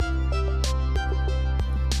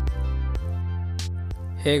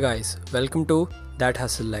Hey guys, welcome to That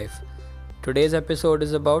Hustle Life. Today's episode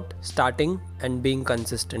is about starting and being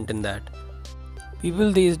consistent in that.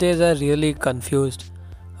 People these days are really confused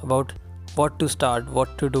about what to start,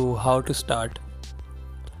 what to do, how to start.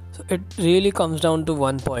 So it really comes down to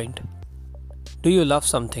one point. Do you love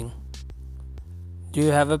something? Do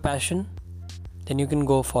you have a passion? Then you can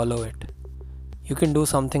go follow it. You can do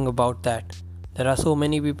something about that. There are so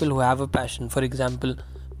many people who have a passion. For example,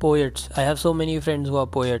 poets. I have so many friends who are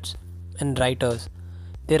poets and writers.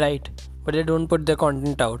 They write, but they don't put their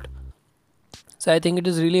content out. So I think it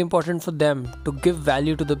is really important for them to give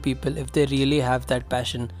value to the people if they really have that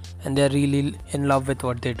passion and they are really in love with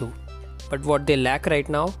what they do. But what they lack right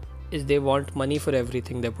now is they want money for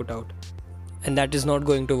everything they put out. And that is not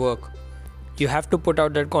going to work. You have to put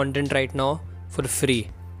out that content right now for free.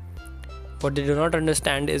 What they do not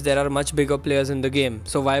understand is there are much bigger players in the game,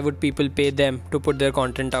 so why would people pay them to put their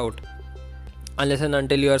content out? Unless and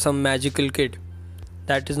until you are some magical kid.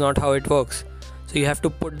 That is not how it works. So you have to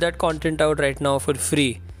put that content out right now for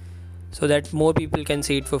free, so that more people can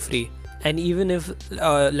see it for free. And even if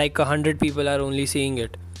like 100 people are only seeing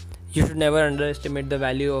it, you should never underestimate the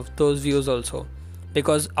value of those views also.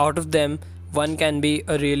 Because out of them, one can be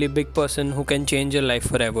a really big person who can change your life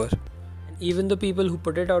forever. Even the people who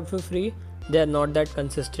put it out for free, they are not that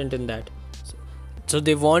consistent in that. So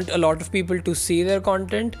they want a lot of people to see their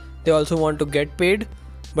content. They also want to get paid,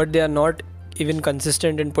 but they are not even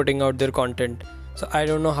consistent in putting out their content. So I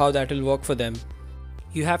don't know how that will work for them.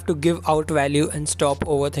 You have to give out value and stop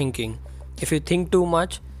overthinking. If you think too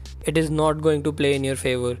much, it is not going to play in your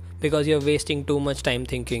favor because you're wasting too much time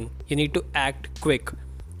thinking. You need to act quick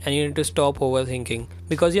and you need to stop overthinking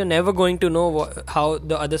because you're never going to know how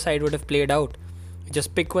the other side would have played out.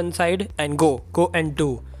 Just pick one side and go and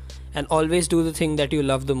do, and always do the thing that you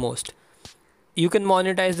love the most. You can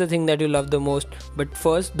monetize the thing that you love the most, but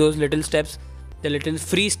first those little steps, the little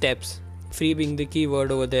free steps, free being the key word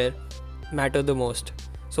over there, matter the most.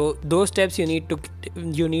 So those steps you need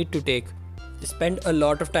to take. Spend a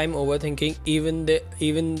lot of time overthinking, even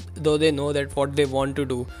though they know that what they want to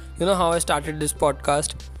do. You know how I started this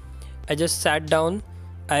podcast? I just sat down.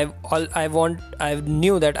 I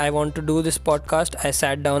knew that I want to do this podcast. I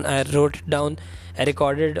sat down, I wrote it down, I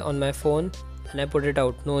recorded it on my phone, and I put it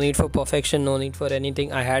out. No need for perfection, no need for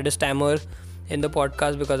anything. I had a stammer in the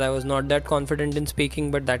podcast because I was not that confident in speaking,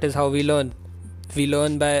 but that is how we learn. We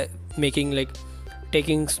learn by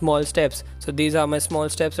taking small steps. So these are my small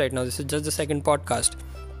steps right now. This is just the second podcast.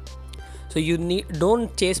 So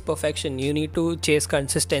don't chase perfection. You need to chase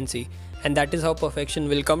consistency, and that is how perfection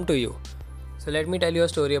will come to you. So let me tell you a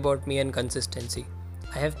story about me and consistency.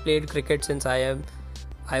 I have played cricket since I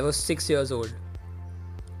was 6 years old,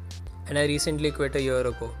 and I recently quit a year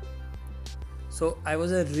ago. So I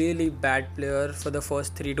was a really bad player for the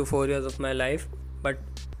first 3 to 4 years of my life, but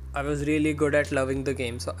I was really good at loving the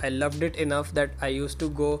game. So I loved it enough that I used to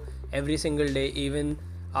go every single day, even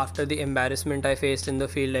after the embarrassment I faced in the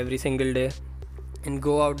field every single day, and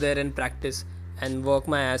go out there and practice and work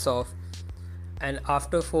my ass off. And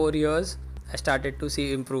after 4 years, I started to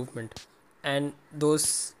see improvement. And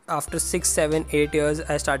after 6, 7, 8 years,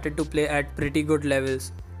 I started to play at pretty good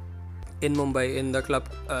levels in Mumbai, in the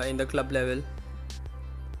club level.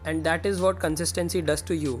 And that is what consistency does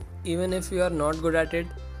to you. Even if you are not good at it,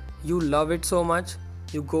 you love it so much,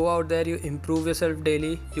 you go out there, you improve yourself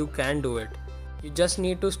daily, you can do it. You just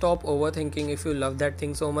need to stop overthinking. If you love that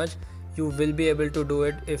thing so much, you will be able to do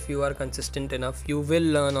it if you are consistent enough. You will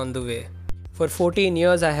learn on the way. For 14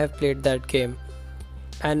 years I have played that game,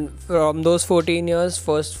 and from those 14 years,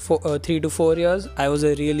 first 3 to 4 years I was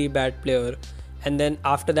a really bad player, and then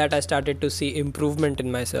after that I started to see improvement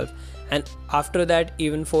in myself, and after that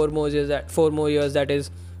even 4 more years, that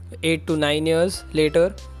is 8 to 9 years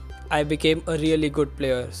later, I became a really good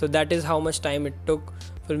player. So that is how much time it took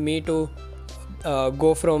for me to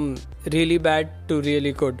go from really bad to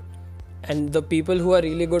really good. And the people who are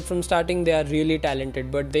really good from starting, they are really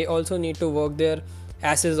talented, but they also need to work their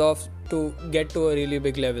asses off to get to a really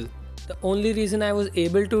big level. The only reason I was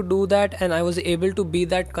able to do that and I was able to be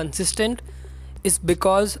that consistent is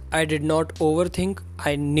because I did not overthink.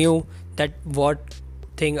 I knew that what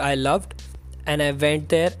thing I loved, and I went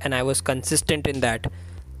there and I was consistent in that.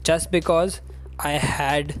 Just because I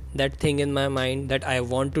had that thing in my mind that I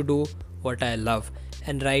want to do what I love.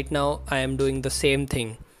 And right now I am doing the same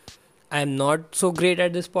thing. I am not so great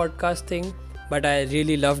at this podcast thing, but I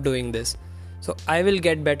really love doing this. So I will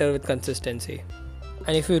get better with consistency.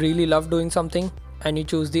 And if you really love doing something and you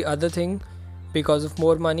choose the other thing because of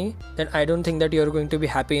more money, then I don't think that you are going to be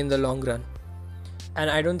happy in the long run. And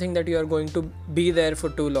I don't think that you are going to be there for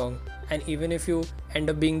too long. and even if you end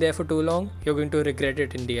up being there for too long, you're going to regret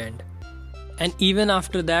it in the end. And even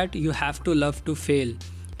after that, you have to love to fail.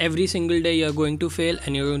 Every single day you're going to fail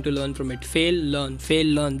and you're going to learn from it. Fail, learn, fail,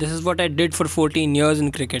 learn. This is what I did for 14 years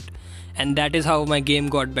in cricket, and that is how my game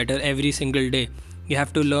got better every single day. You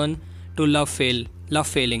have to learn to love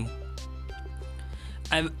failing.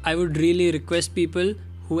 I would really request people,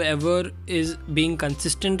 whoever is being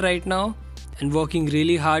consistent right now and working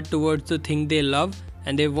really hard towards the thing they love,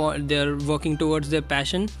 and they're working towards their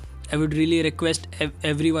passion, I would really request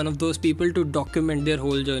every one of those people to document their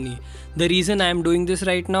whole journey. The reason I am doing this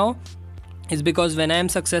right now is because when I am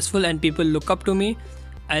successful and people look up to me,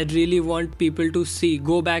 I really want people to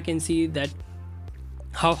go back and see that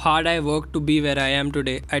how hard I worked to be where I am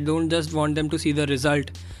today. I don't just want them to see the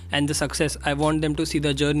result and the success. I want them to see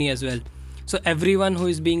the journey as well. So everyone who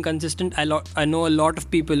is being consistent, I know a lot of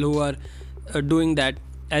people who are doing that.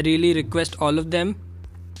 I really request all of them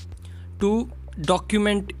to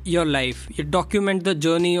document your life. You document the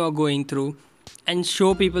journey you are going through and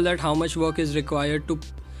show people that how much work is required,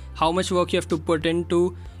 how much work you have to put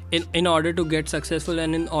into in order to get successful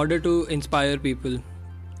and in order to inspire people.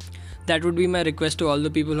 That would be my request to all the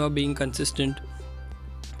people who are being consistent.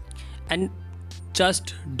 And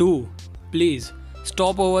just do. Please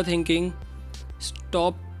stop overthinking.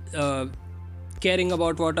 Stop caring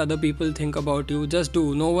about what other people think about you. Just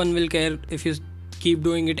do. No one will care if you keep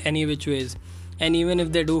doing it any which ways. And even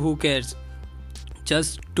if they do, who cares?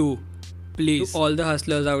 Just do. Please. To all the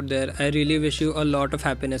hustlers out there, I really wish you a lot of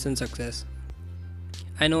happiness and success.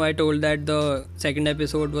 I know I told that the second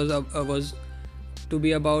episode was to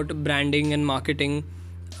be about branding and marketing,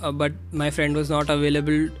 but my friend was not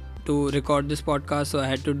available to record this podcast, so I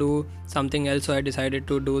had to do something else. So I decided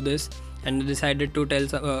to do this and decided to tell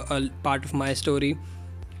a part of my story.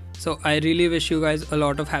 So I really wish you guys a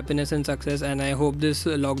lot of happiness and success, and I hope this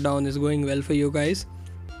lockdown is going well for you guys.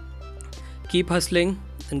 Keep hustling,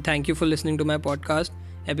 and thank you for listening to my podcast.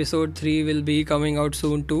 Episode 3 will be coming out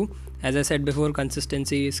soon too. As I said before,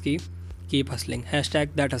 consistency is key. Keep hustling.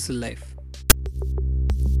 #ThatHustleLife.